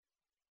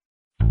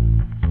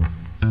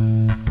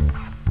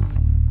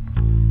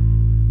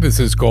This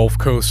is Gulf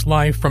Coast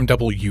Life from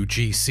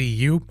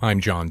WGCU. I'm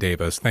John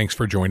Davis. Thanks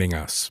for joining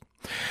us.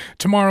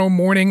 Tomorrow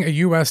morning, a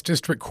U.S.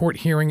 District Court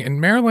hearing in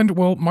Maryland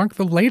will mark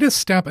the latest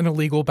step in a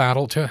legal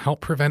battle to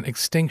help prevent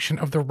extinction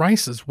of the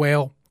Rice's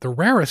whale, the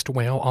rarest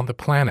whale on the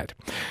planet.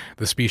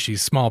 The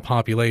species' small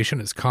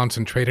population is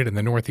concentrated in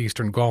the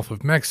northeastern Gulf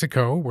of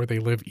Mexico, where they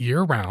live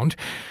year-round.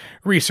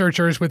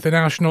 Researchers with the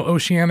National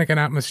Oceanic and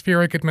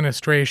Atmospheric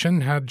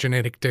Administration had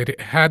genetic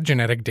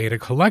data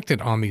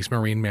collected on these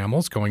marine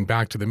mammals going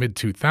back to the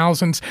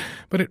mid-2000s,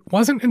 but it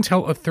wasn't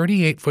until a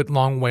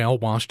 38-foot-long whale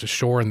washed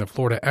ashore in the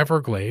Florida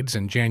Everglades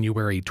in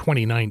January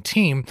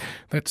 2019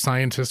 that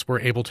scientists were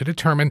able to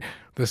determine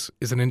this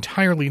is an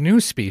entirely new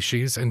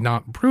species and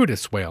not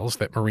Brutus whales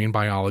that marine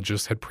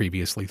biologists had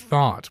previously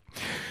thought.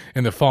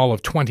 In the fall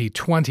of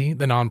 2020,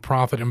 the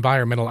nonprofit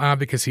environmental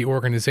advocacy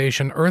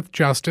organization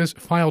Earthjustice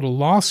filed a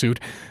lawsuit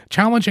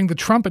challenging the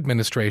Trump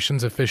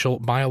administration's official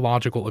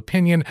biological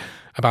opinion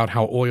about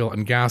how oil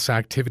and gas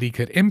activity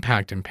could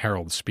impact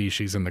imperiled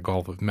species in the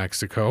Gulf of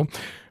Mexico,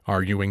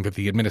 arguing that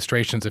the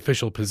administration's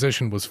official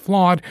position was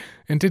flawed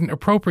and didn't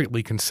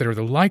appropriately consider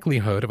the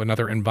likelihood of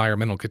another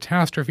environmental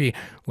catastrophe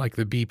like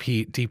the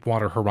BP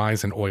Deepwater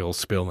Horizon oil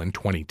spill in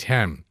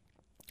 2010.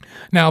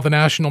 Now, the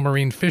National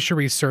Marine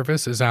Fisheries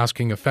Service is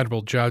asking a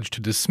federal judge to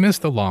dismiss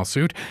the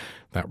lawsuit.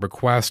 That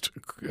request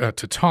to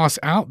toss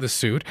out the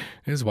suit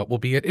is what will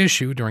be at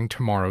issue during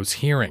tomorrow's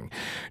hearing.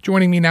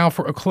 Joining me now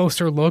for a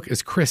closer look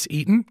is Chris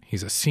Eaton.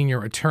 He's a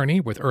senior attorney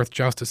with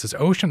Earthjustice's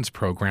Oceans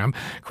program.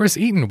 Chris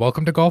Eaton,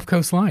 welcome to Gulf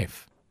Coast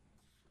Life.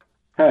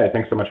 Hi,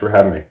 thanks so much for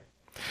having me.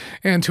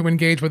 And to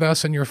engage with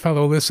us and your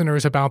fellow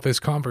listeners about this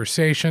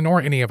conversation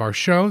or any of our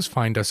shows,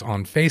 find us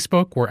on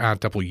Facebook. We're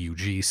at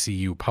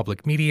WGCU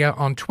Public Media.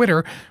 On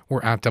Twitter,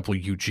 we're at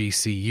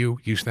WGCU.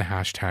 Use the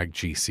hashtag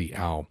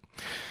GCL.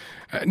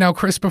 Now,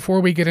 Chris, before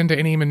we get into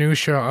any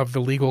minutia of the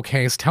legal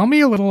case, tell me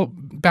a little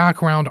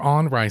background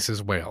on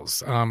Rice's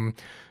whales.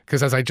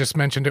 Because as I just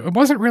mentioned, it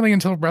wasn't really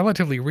until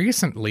relatively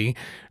recently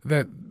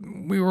that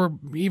we were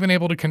even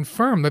able to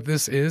confirm that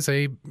this is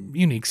a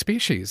unique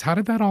species. How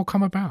did that all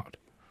come about?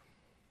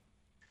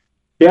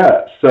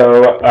 Yeah,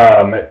 so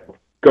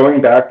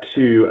going back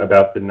to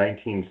about the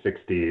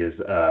 1960s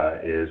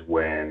is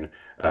when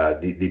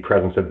the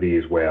presence of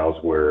these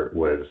whales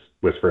was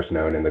first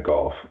known in the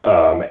Gulf,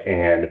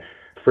 and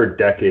for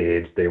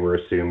decades they were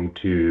assumed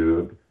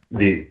to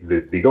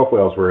the Gulf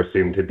whales were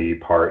assumed to be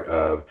part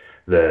of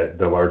the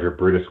larger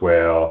Brutus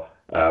whale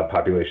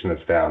population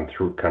that's found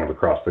through kind of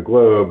across the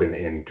globe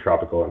in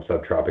tropical and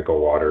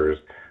subtropical waters,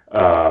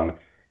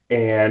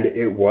 and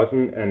it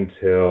wasn't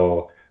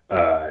until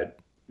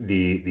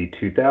the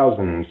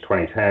 2000s,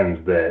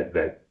 2010s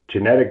that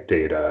genetic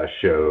data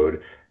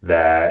showed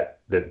that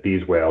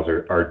these whales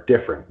are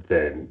different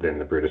than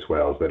the Brutus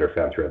whales that are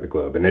found throughout the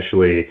globe.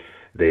 Initially,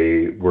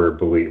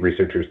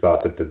 researchers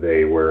thought that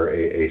they were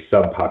a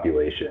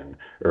subpopulation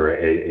or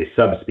a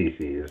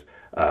subspecies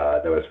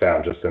that was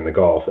found just in the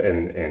Gulf.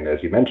 And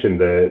as you mentioned,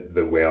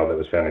 the whale that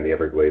was found in the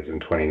Everglades in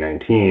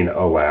 2019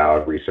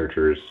 allowed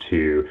researchers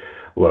to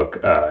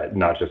look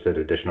not just at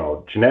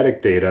additional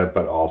genetic data,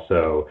 but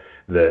also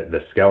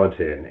the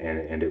skeleton,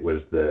 and it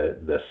was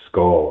the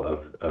skull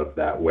of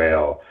that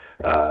whale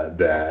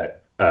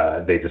that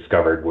they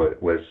discovered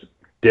was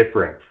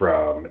different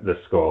from the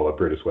skull of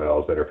Brutus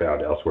whales that are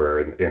found elsewhere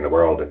in the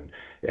world.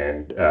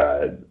 And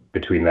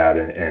between that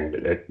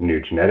and new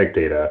genetic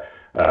data,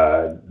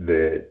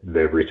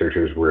 the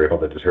researchers were able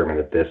to determine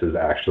that this is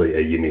actually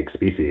a unique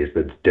species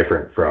that's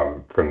different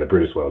from the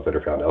Brutus whales that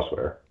are found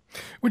elsewhere.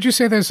 Would you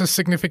say there's a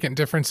significant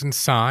difference in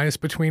size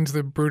between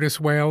the Brutus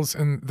whales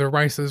and the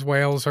Rice's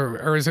whales,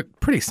 or is it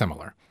pretty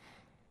similar?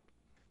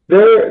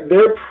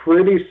 They're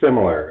pretty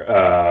similar.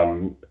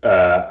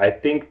 I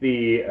think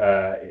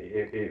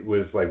it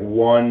was like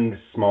one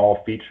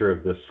small feature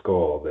of the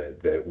skull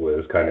that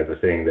was kind of the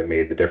thing that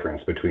made the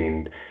difference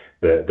between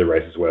the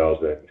Rice's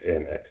whales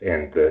and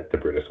the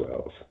Brutus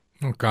whales.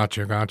 Oh,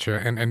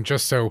 gotcha. And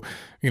just so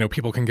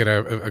people can get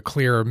a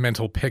clear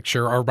mental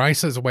picture, are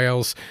Rice's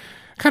whales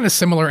kind of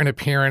similar in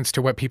appearance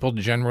to what people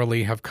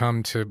generally have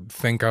come to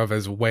think of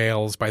as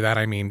whales? By that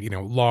I mean,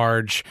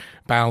 large,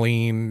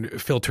 baleen,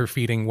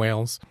 filter-feeding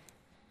whales.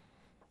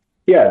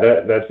 Yeah,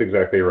 that's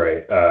exactly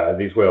right.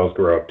 These whales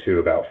grow up to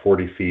about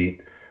 40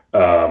 feet.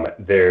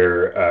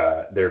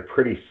 They're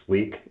pretty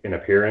sleek in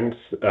appearance.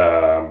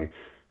 What's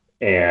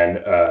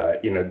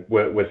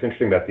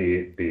interesting about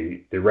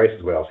the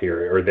Rice's whales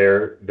here, or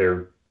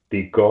they're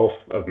the Gulf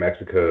of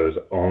Mexico's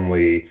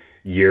only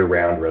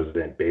year-round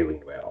resident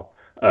baleen whale.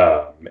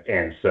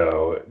 And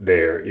so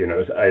they're,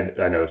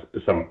 I know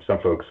some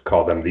folks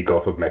call them the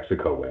Gulf of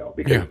Mexico whale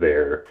because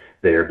they're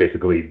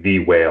basically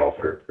the whale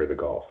for the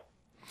Gulf.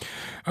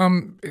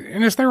 And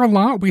is there a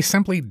lot we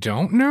simply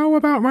don't know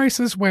about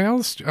Rice's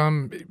whales?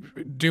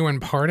 Due in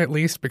part, at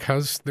least,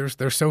 because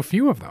there's so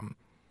few of them.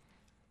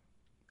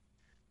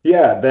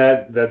 Yeah,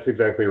 that's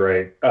exactly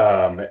right.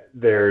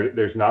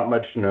 There's not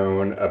much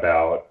known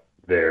about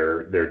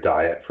their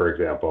diet, for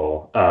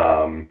example.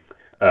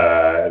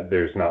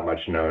 There's not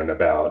much known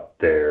about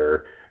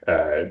their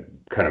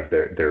kind of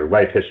their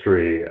life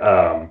history.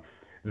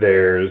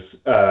 There's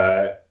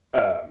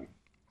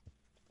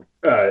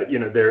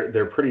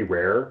they're pretty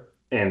rare,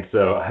 and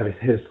so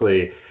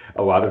obviously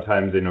a lot of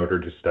times in order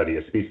to study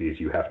a species,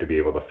 you have to be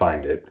able to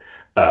find it.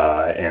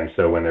 And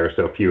so when there are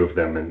so few of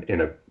them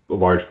in a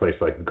large place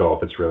like the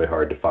Gulf, it's really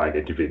hard to find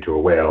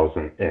individual whales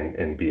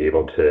and be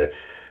able to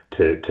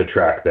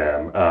track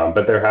them.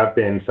 But there have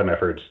been some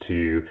efforts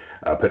to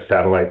put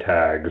satellite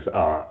tags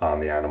on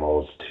the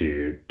animals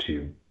to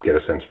get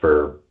a sense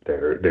for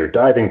their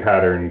diving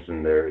patterns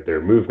and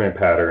their movement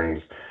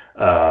patterns.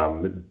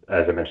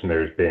 As I mentioned,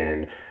 there's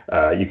been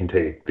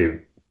the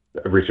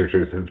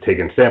researchers have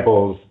taken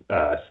samples,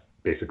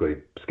 basically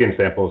skin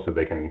samples, so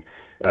they can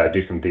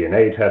do some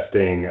DNA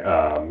testing,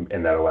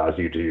 and that allows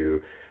you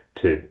to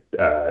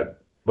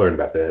learn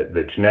about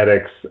the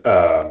genetics.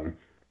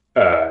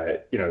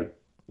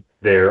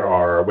 There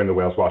are, when the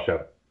whales wash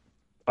up,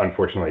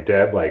 unfortunately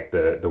dead, like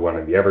the one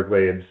in the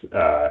Everglades,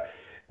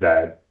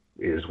 that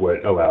is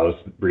what allows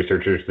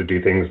researchers to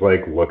do things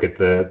like look at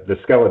the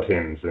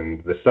skeletons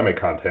and the stomach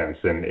contents,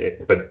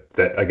 but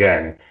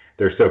again,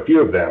 there's so few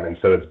of them, and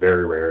so it's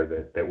very rare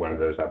that one of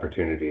those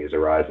opportunities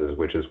arises,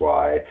 which is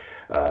why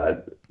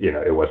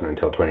it wasn't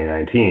until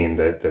 2019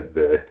 that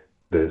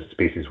the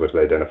species was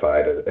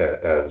identified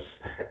as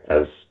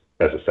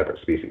a separate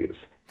species.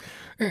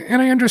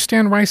 And I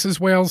understand Rice's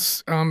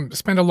whales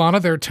spend a lot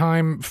of their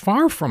time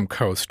far from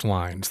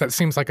coastlines. That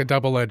seems like a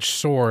double-edged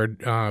sword,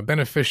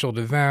 beneficial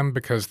to them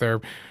because they're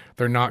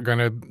not going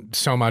to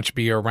so much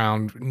be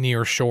around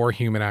near-shore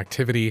human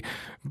activity,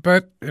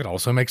 but it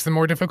also makes them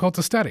more difficult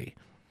to study.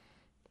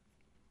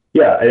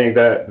 Yeah, I think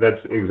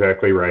that's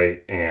exactly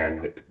right,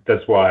 and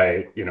that's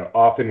why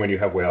often when you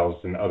have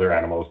whales and other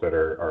animals that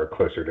are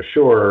closer to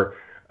shore,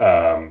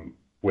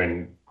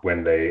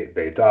 when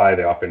they die,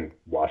 they often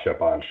wash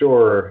up on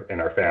shore and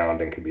are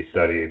found and can be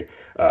studied.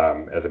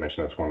 As I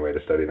mentioned, that's one way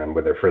to study them.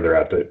 When they're further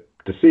out to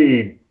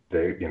sea,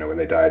 when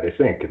they die, they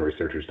sink, and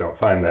researchers don't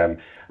find them.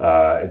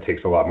 It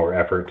takes a lot more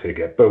effort to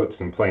get boats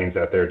and planes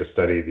out there to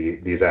study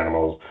these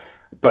animals.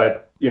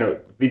 But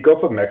the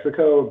Gulf of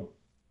Mexico,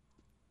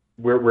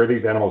 where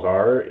these animals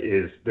are,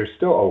 there's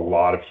still a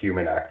lot of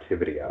human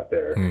activity out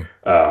there.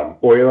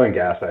 Oil and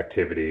gas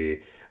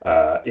activity,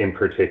 in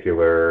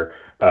particular,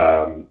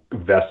 large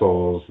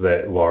vessels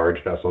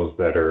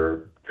that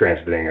are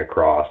transiting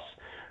across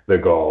the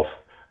Gulf.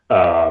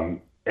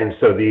 And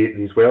so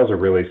these whales are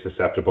really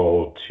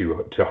susceptible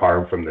to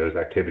harm from those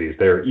activities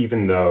there,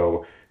 even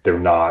though they're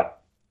not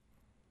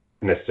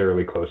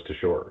necessarily close to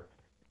shore.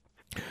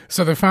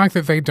 So the fact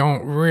that they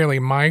don't really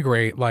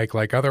migrate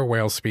like other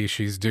whale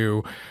species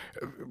do,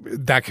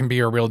 that can be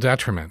a real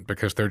detriment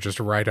because they're just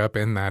right up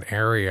in that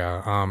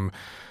area.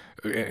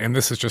 And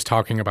this is just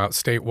talking about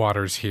state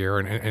waters here,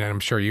 and I'm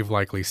sure you've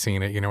likely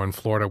seen it. In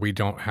Florida, we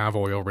don't have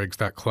oil rigs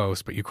that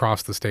close, but you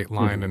cross the state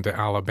line into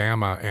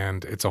Alabama,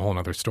 and it's a whole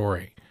other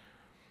story.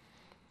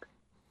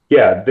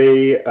 Yeah,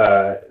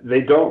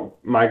 they don't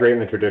migrate in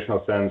the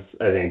traditional sense.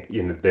 I think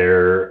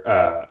they're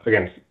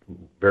again,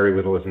 very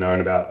little is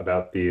known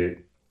about these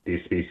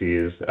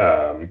species,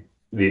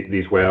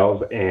 these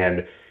whales,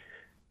 and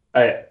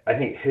I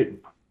think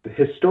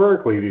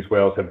historically these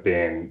whales have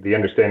been. The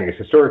understanding is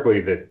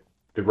historically that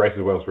the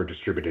Rice's whales were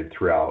distributed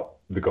throughout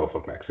the Gulf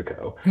of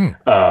Mexico.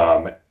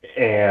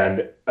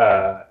 And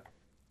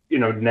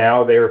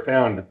now they are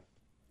found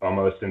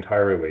almost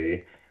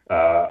entirely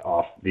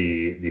off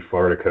the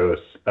Florida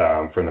coast,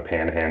 from the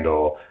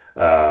Panhandle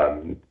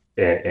and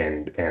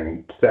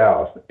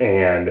south.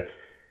 And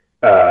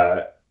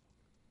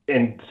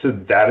so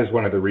that is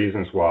one of the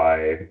reasons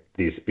why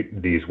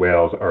these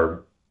whales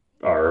are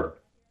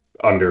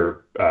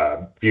under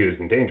viewed as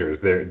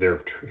endangered.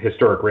 Their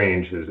historic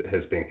range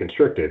has been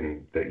constricted,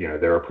 and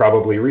there are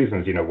probably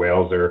reasons.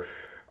 Whales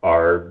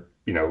are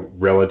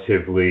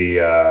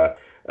relatively.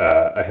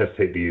 I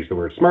hesitate to use the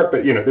word smart,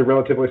 but they're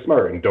relatively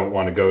smart and don't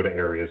want to go to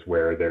areas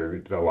where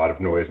there's a lot of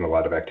noise and a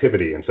lot of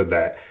activity, and so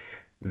that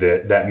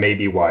may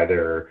be why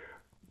they're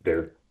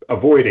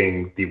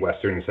avoiding the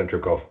western and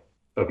central Gulf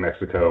of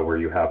Mexico, where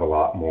you have a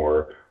lot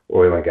more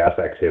oil and gas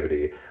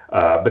activity.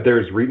 But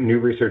there's new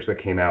research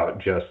that came out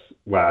just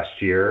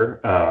last year.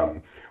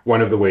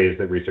 One of the ways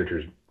that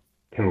researchers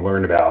can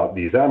learn about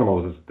these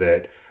animals is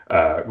that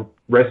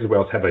Rice's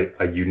whales have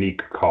a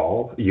unique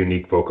call, a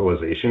unique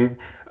vocalization.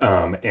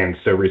 And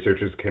so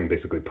researchers can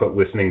basically put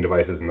listening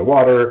devices in the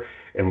water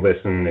and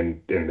listen,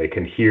 and they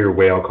can hear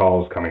whale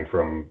calls coming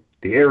from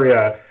the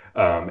area,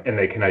 and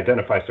they can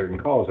identify certain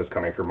calls as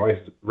coming from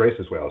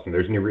Rice's whales. And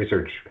there's new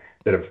research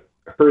that have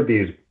heard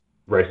these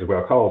Rice's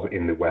whale calls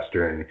in the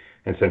western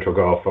and central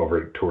Gulf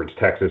over towards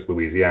Texas,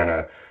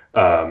 Louisiana.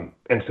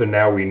 And so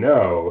now we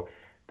know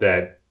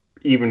that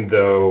even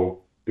though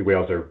the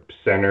whales are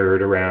center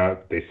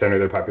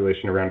their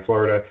population around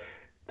Florida,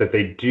 that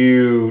they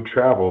do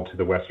travel to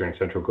the western and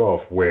central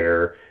Gulf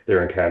where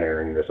they're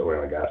encountering this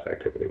oil and gas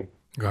activity.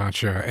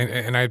 Gotcha.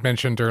 And I had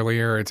mentioned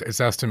earlier, it's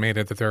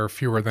estimated that there are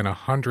fewer than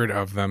 100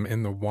 of them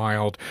in the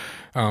wild.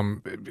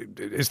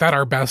 Is that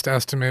our best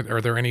estimate?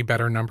 Are there any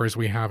better numbers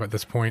we have at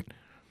this point?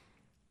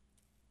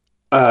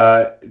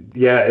 Uh,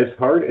 yeah, it's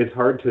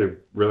hard to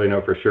really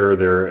know for sure.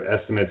 Their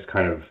estimates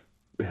kind of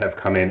have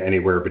come in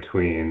anywhere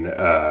between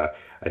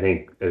I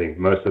think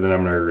most of the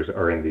numbers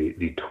are in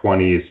the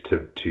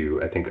 20s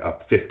to I think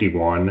up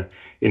 51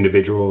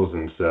 individuals,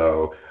 and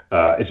so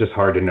it's just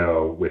hard to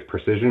know with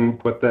precision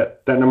what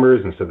that number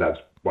is, and so that's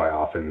why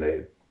often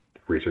they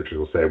researchers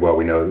will say, well,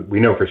 we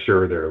know for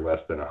sure there are less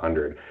than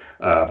 100,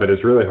 but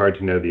it's really hard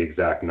to know the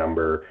exact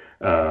number.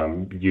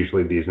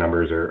 Usually these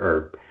numbers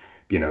are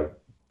you know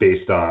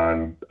based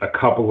on a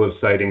couple of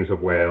sightings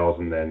of whales,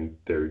 and then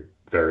there are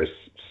various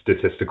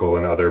statistical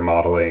and other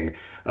modeling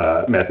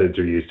methods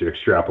are used to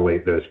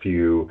extrapolate those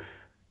few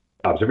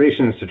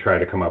observations to try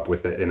to come up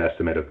with an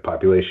estimate of the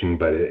population,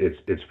 but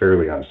it's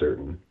fairly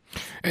uncertain.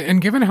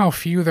 And given how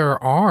few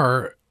there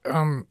are,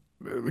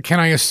 can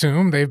I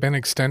assume they've been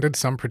extended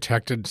some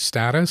protected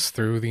status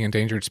through the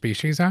Endangered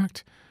Species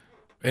Act?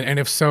 And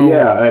if so,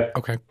 Yeah.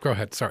 okay, go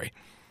ahead. Sorry.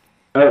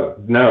 Oh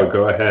no,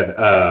 go ahead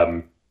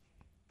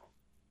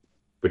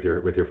with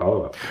your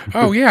follow up.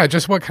 Oh, yeah.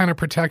 Just what kind of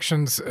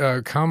protections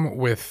come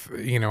with,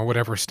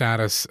 whatever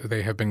status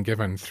they have been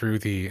given through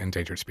the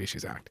Endangered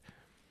Species Act?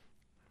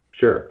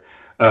 Sure.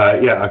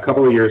 Yeah, a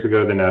couple of years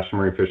ago, the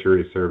National Marine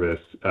Fisheries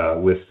Service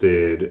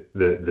listed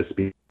the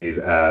species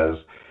as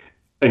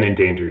an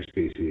endangered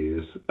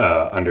species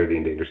under the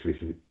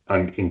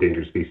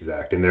Endangered Species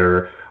Act, and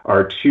there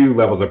are two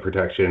levels of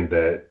protection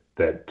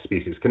that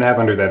species can have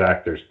under that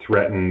act. There's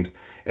threatened,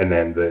 and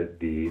then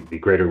the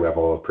greater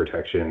level of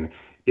protection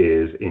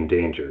is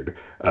endangered.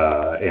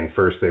 And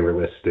first, they were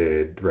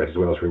listed, right, as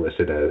well as were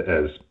listed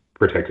as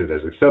protected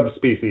as a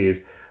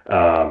subspecies.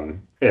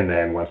 And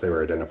then once they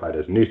were identified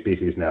as a new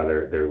species, now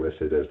they're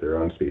listed as their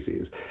own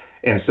species.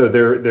 And so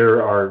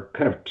there are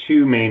kind of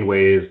two main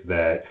ways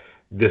that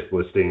this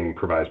listing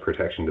provides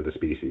protection to the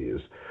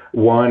species.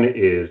 One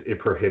is it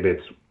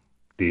prohibits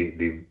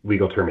the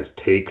legal term is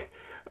take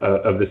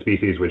of the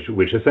species,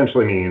 which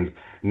essentially means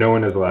no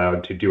one is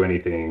allowed to do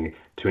anything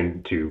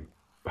to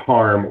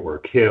harm or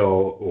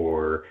kill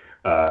or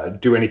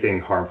do anything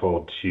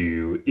harmful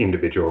to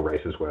individual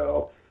rice as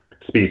well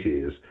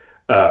species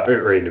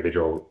or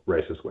individual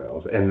rice as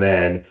whales. And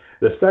then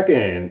the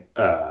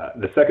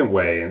second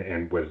way,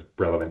 and was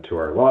relevant to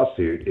our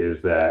lawsuit, is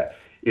that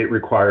it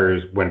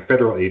requires when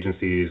federal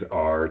agencies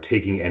are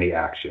taking any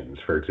actions,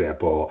 for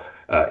example,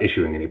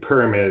 issuing any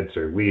permits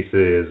or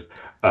leases,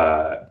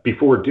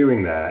 before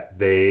doing that,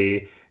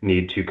 they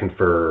need to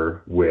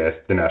confer with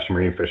the National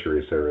Marine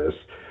Fisheries Service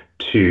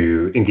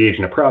to engage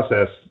in a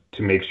process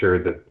to make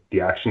sure that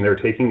the action they're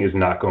taking is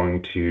not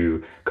going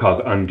to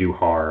cause undue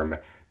harm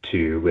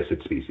to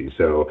listed species.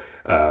 So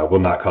will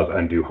not cause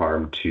undue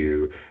harm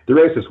to the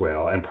rhesus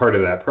whale. And part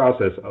of that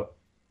process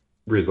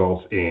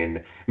results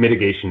in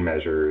mitigation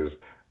measures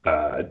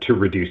to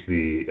reduce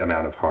the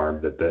amount of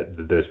harm that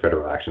those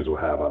federal actions will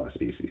have on the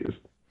species.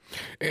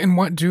 And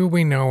what do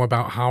we know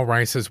about how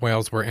Rice's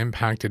whales were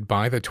impacted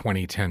by the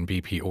 2010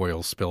 BP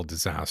oil spill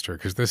disaster?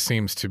 Because this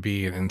seems to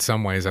be, in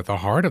some ways, at the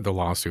heart of the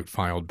lawsuit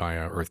filed by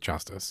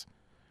Earthjustice.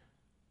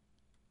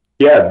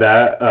 Yeah,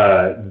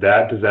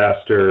 that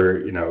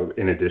disaster,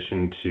 in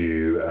addition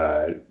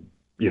to,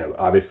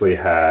 obviously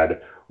had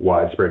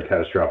widespread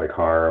catastrophic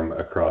harm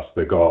across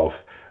the Gulf,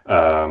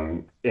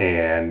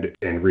 and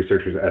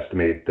researchers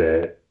estimate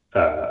that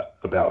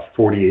about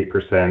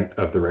 48%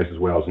 of the Rice's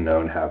whale's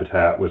known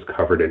habitat was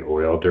covered in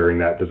oil during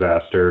that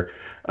disaster,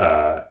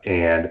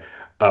 and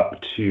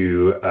up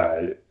to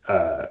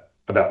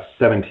about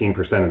 17%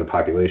 of the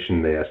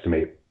population, they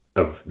estimate,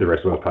 of the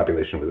Rice's whale's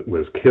population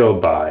was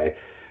killed by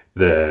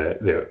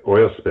the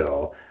oil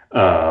spill.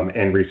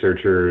 And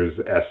researchers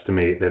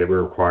estimate that it would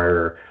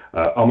require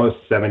almost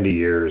 70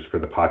 years for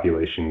the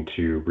population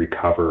to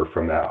recover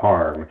from that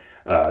harm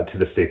to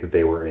the state that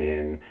they were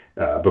in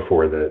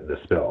before the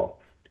spill.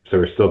 So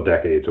we're still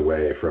decades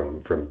away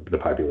from the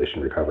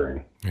population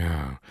recovering.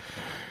 Yeah.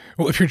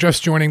 Well, if you're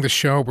just joining the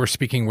show, we're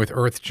speaking with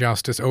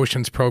Earthjustice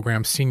Oceans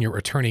Program Senior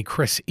Attorney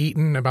Chris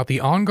Eaton about the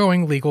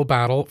ongoing legal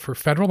battle for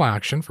federal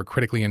action for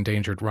critically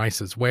endangered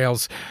Rice's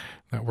whales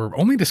that were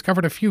only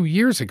discovered a few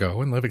years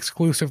ago and live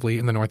exclusively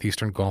in the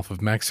northeastern Gulf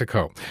of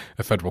Mexico.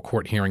 A federal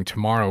court hearing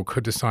tomorrow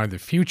could decide the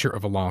future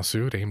of a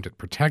lawsuit aimed at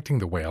protecting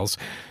the whales.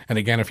 And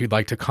again, if you'd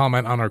like to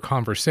comment on our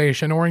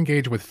conversation or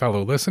engage with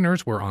fellow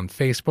listeners, we're on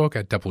Facebook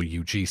at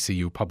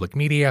WGCU Public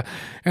Media,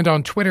 and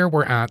on Twitter,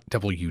 we're at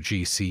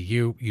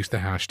WGCU. Use the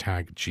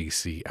hashtag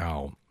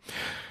GCL.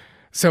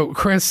 So,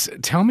 Chris,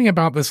 tell me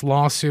about this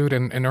lawsuit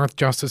and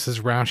Earthjustice's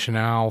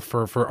rationale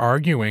for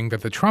arguing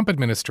that the Trump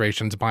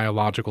administration's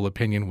biological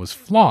opinion was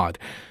flawed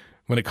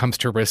when it comes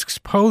to risks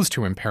posed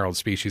to imperiled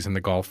species in the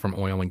Gulf from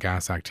oil and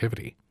gas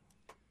activity.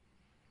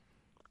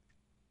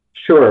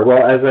 Sure.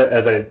 Well,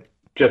 as I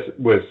just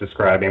was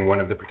describing, one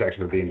of the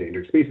protections of the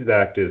Endangered Species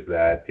Act is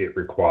that it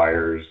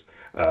requires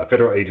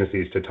federal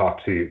agencies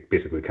to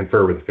basically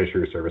confer with the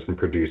Fisheries Service and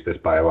produce this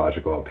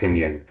biological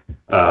opinion.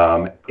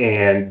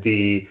 And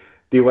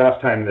the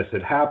last time this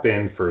had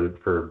happened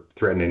for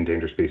threatened and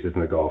endangered species in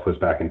the Gulf was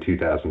back in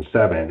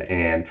 2007.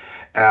 And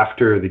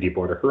after the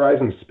Deepwater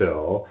Horizon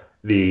spill,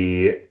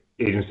 the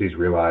agencies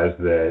realized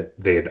that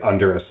they had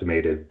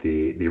underestimated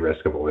the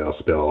risk of oil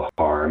spill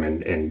harm,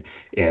 and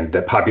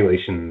that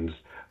populations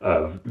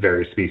of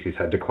various species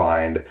had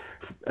declined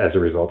as a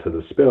result of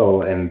the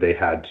spill, and they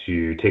had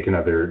to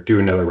do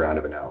another round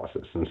of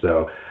analysis. And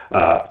so,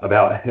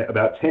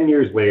 about 10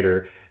 years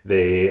later,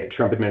 the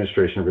Trump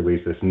administration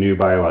released this new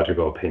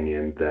biological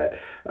opinion that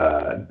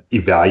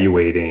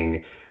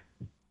evaluating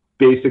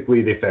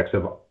basically the effects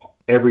of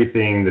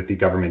everything that the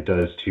government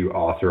does to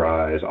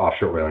authorize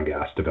offshore oil and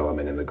gas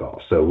development in the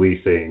Gulf. So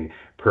leasing,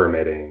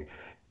 permitting,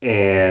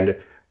 and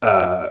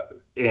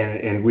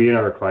we and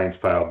our clients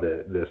filed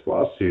this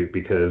lawsuit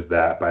because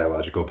that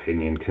biological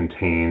opinion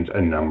contains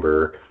a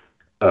number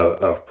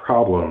of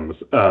problems.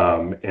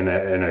 I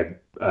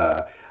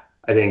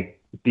think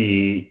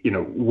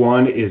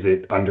one is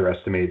it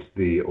underestimates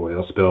the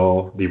oil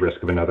spill, the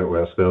risk of another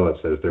oil spill. It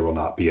says there will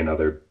not be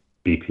another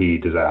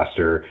BP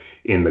disaster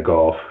in the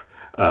Gulf.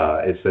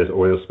 It says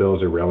oil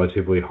spills are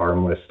relatively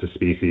harmless to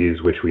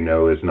species, which we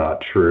know is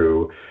not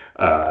true.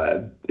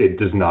 It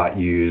does not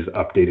use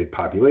updated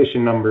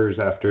population numbers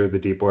after the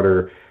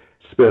Deepwater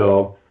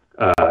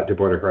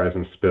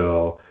Horizon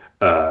spill.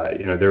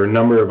 There are a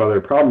number of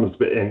other problems,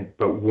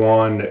 but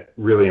one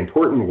really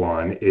important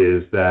one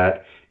is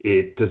that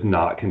it does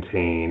not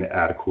contain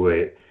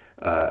adequate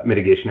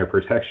mitigation or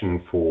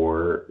protection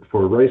for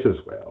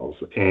Rice's whales,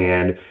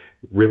 and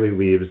really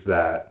leaves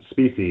that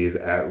species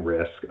at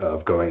risk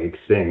of going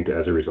extinct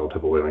as a result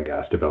of oil and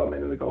gas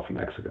development in the Gulf of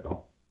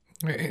Mexico.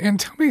 And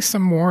tell me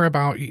some more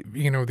about,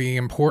 the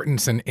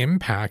importance and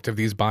impact of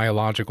these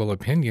biological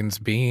opinions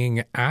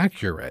being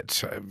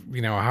accurate.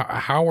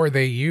 How are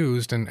they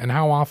used, and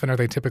how often are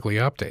they typically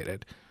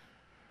updated?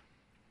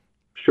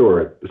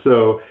 Sure.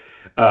 So,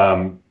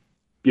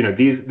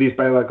 these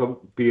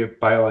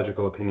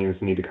biological opinions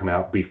need to come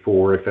out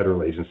before a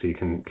federal agency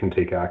can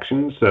take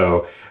action.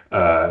 So,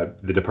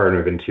 the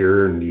Department of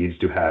Interior needs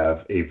to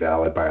have a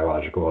valid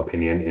biological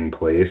opinion in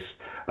place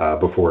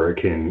before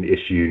it can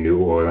issue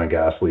new oil and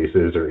gas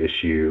leases or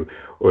issue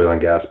oil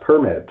and gas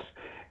permits.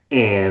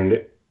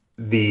 And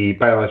the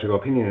biological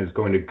opinion is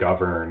going to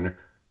govern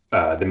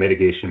the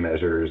mitigation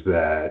measures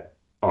that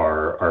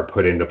are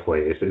put into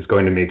place. It's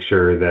going to make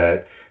sure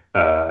that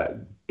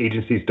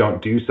agencies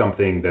don't do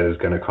something that is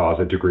going to cause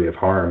a degree of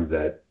harm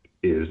that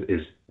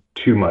is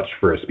too much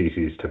for a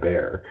species to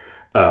bear.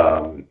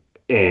 And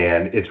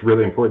it's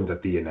really important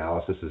that the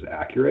analysis is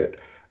accurate.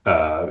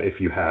 If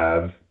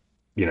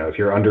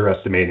you're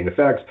underestimating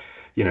effects,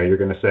 you're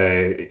going to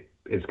say,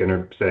 it's going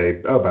to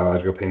say, oh,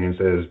 biological opinion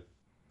says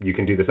you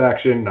can do this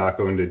action, not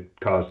going to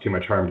cause too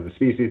much harm to the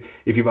species.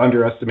 If you've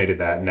underestimated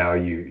that, now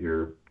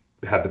you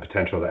have the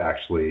potential to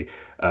actually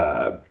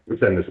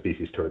send the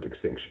species towards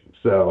extinction.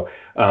 So,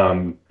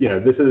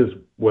 this is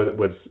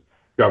what's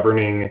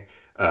governing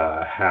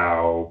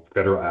how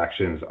federal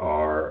actions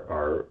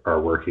are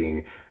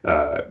working,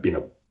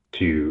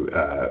 to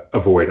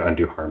avoid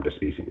undue harm to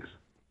species.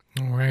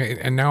 All right.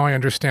 And now I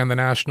understand the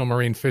National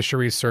Marine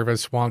Fisheries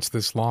Service wants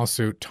this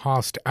lawsuit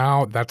tossed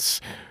out.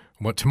 That's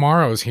what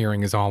tomorrow's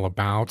hearing is all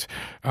about.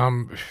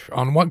 On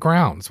what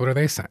grounds? What are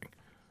they saying?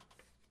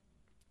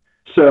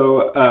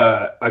 So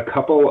a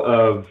couple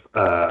of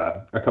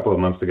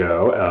months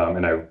ago,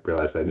 and I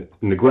realized I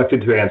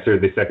neglected to answer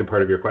the second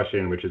part of your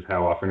question, which is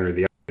how often are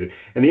they updated?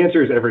 And the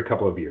answer is every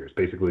couple of years.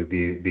 Basically,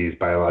 these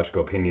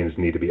biological opinions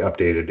need to be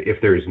updated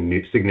if there is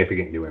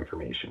significant new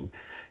information.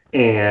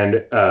 And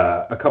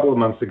a couple of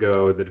months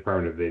ago, the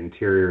Department of the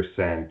Interior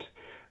sent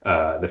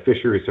the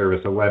Fisheries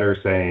Service a letter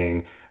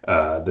saying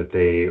that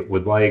they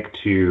would like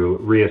to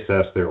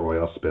reassess their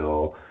oil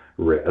spill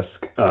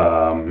risk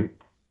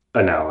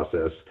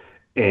analysis,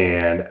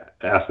 and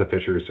asked the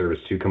Fisheries Service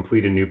to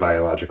complete a new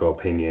biological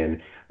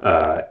opinion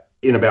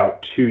in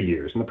about 2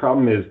 years. And the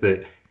problem is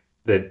that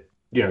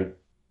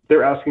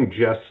they're asking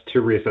just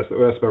to reassess the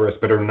oil spill risk,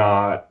 but are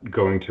not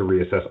going to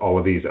reassess all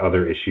of these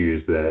other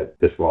issues that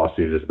this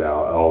lawsuit is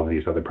about, all of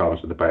these other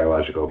problems with the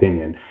biological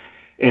opinion.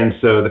 And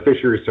so the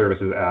Fisheries Service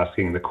is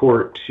asking the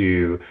court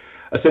to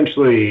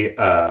essentially,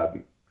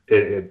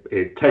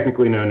 it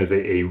technically known as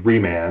a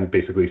remand,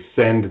 basically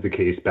send the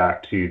case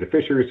back to the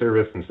Fisheries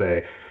Service and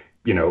say,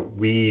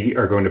 we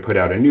are going to put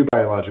out a new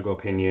biological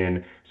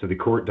opinion, so the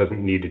court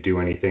doesn't need to do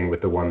anything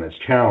with the one that's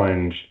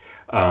challenged.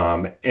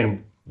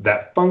 And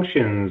that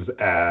functions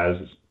as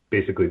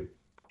basically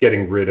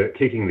kicking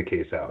the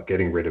case out,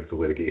 getting rid of the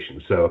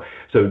litigation. So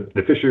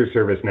the Fisheries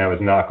Service now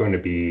is not going to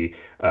be,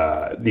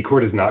 the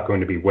court is not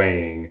going to be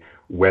weighing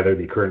whether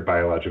the current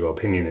biological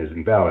opinion is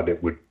invalid.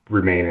 It would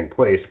remain in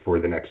place for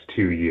the next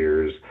 2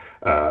 years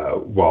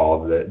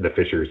while the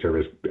Fisheries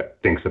Service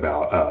thinks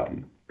about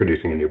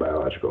producing a new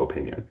biological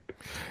opinion.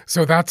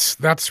 So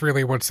that's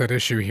really what's at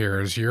issue here,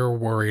 is you're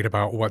worried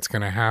about what's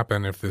going to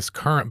happen if this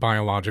current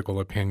biological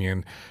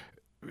opinion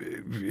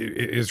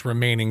is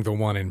remaining the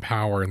one in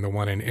power and the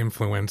one in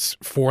influence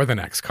for the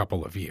next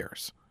couple of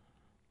years.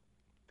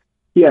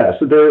 Yeah,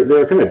 so there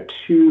are kind of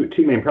two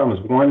main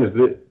problems. One is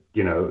that,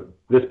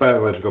 this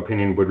biological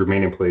opinion would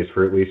remain in place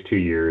for at least 2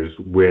 years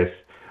with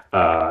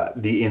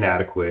the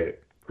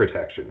inadequate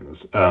protections.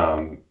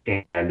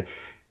 And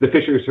the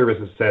Fisheries Service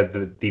has said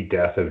that the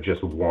death of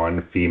just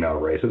one female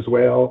Rice's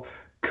whale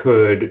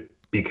could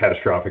be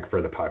catastrophic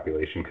for the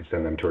population, could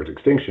send them towards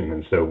extinction.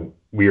 And so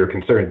we are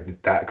concerned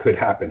that that could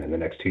happen in the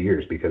next 2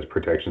 years because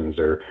protections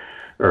are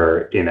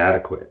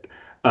inadequate.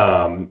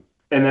 And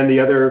then the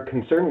other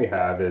concern we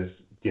have is,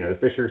 the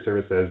Fisheries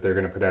Service says they're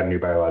going to put out a new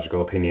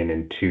biological opinion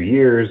in 2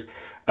 years,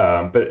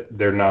 but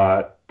they're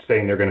not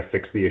saying they're going to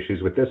fix the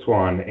issues with this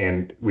one.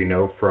 And we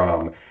know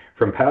from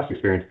past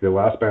experience, the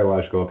last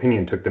biological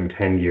opinion took them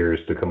 10 years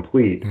to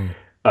complete.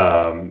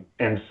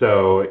 And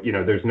so,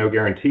 there's no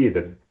guarantee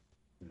that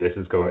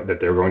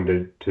they're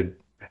going to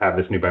have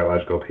this new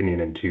biological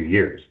opinion in 2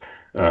 years.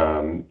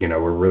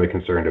 We're really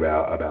concerned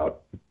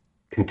about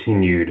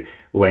continued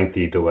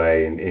lengthy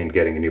delay in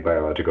getting a new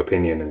biological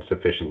opinion and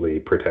sufficiently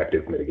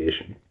protective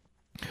mitigation.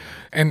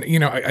 And,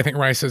 I think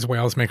Rice's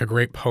whales make a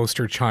great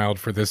poster child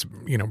for this,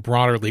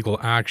 broader legal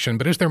action.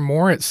 But is there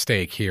more at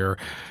stake here?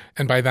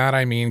 And by that,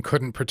 I mean,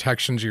 couldn't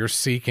protections you're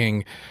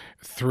seeking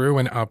through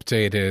an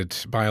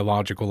updated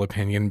biological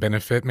opinion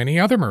benefit many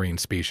other marine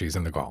species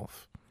in the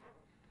Gulf?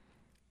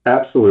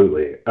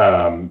 Absolutely.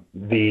 Our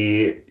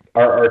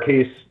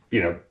case,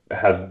 there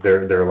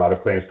are a lot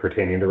of claims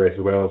pertaining to Rice's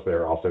whales.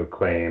 There are also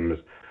claims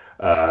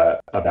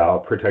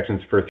about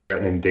protections for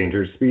threatened and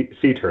endangered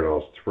sea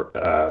turtles,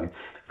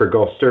 for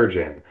Gulf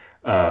sturgeon.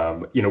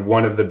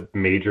 One of the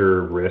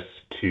major risks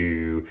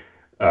to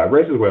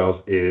Rice's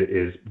whales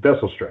is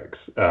vessel strikes.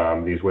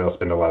 These whales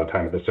spend a lot of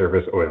time at the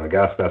surface, oil and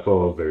gas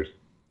vessels. There's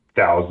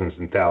thousands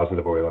and thousands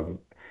of oil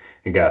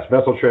and gas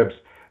vessel trips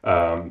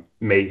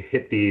may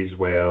hit these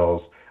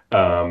whales.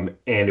 And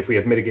if we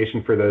have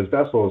mitigation for those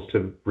vessels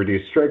to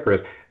reduce strike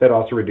risk, that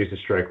also reduces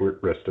strike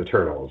risk to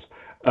turtles.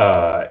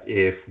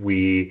 If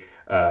we,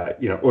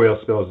 oil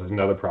spills is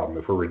another problem.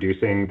 If we're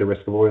reducing the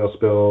risk of oil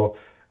spill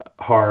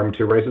harm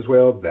to Rice's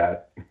whale,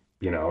 that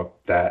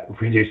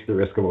reduces the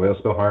risk of oil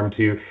spill harm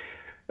to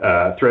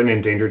threatened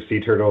and endangered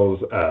sea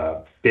turtles,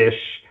 fish,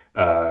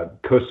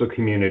 coastal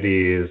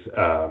communities.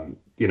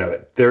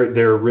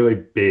 There are really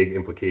big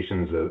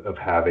implications of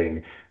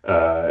having,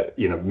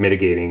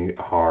 mitigating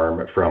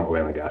harm from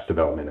oil and gas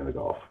development in the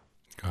Gulf.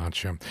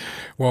 Gotcha.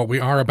 Well, we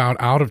are about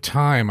out of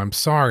time. I'm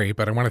sorry,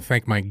 but I want to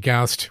thank my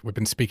guest. We've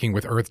been speaking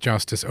with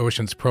Earthjustice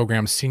Oceans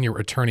Program Senior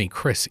Attorney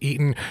Chris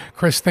Eaton.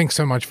 Chris, thanks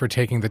so much for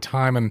taking the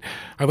time, and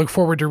I look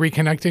forward to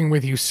reconnecting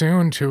with you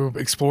soon to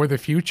explore the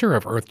future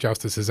of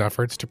Earthjustice's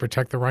efforts to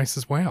protect the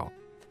Rice's whale.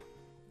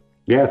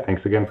 Yeah,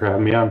 thanks again for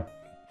having me on.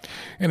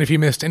 And if you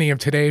missed any of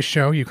today's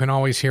show, you can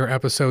always hear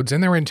episodes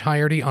in their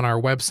entirety on our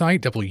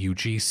website,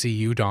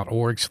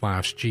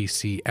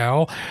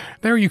 wgcu.org/GCL.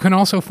 There you can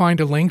also find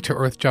a link to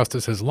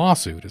Earthjustice's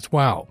lawsuit as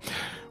well.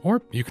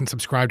 Or you can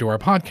subscribe to our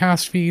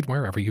podcast feed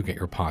wherever you get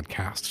your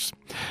podcasts.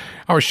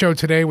 Our show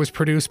today was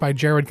produced by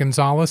Jared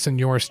Gonzalez and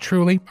yours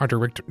truly. Our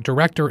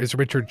director is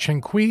Richard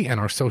Chinqui, and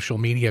our social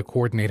media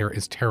coordinator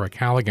is Tara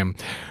Callaghan.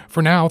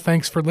 For now,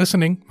 thanks for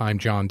listening. I'm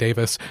John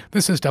Davis.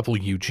 This is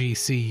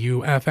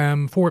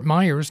WGCU-FM, Fort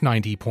Myers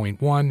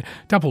 90.1,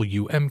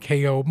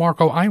 WMKO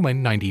Marco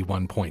Island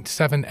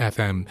 91.7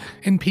 FM,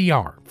 in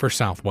PR for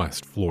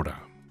Southwest Florida.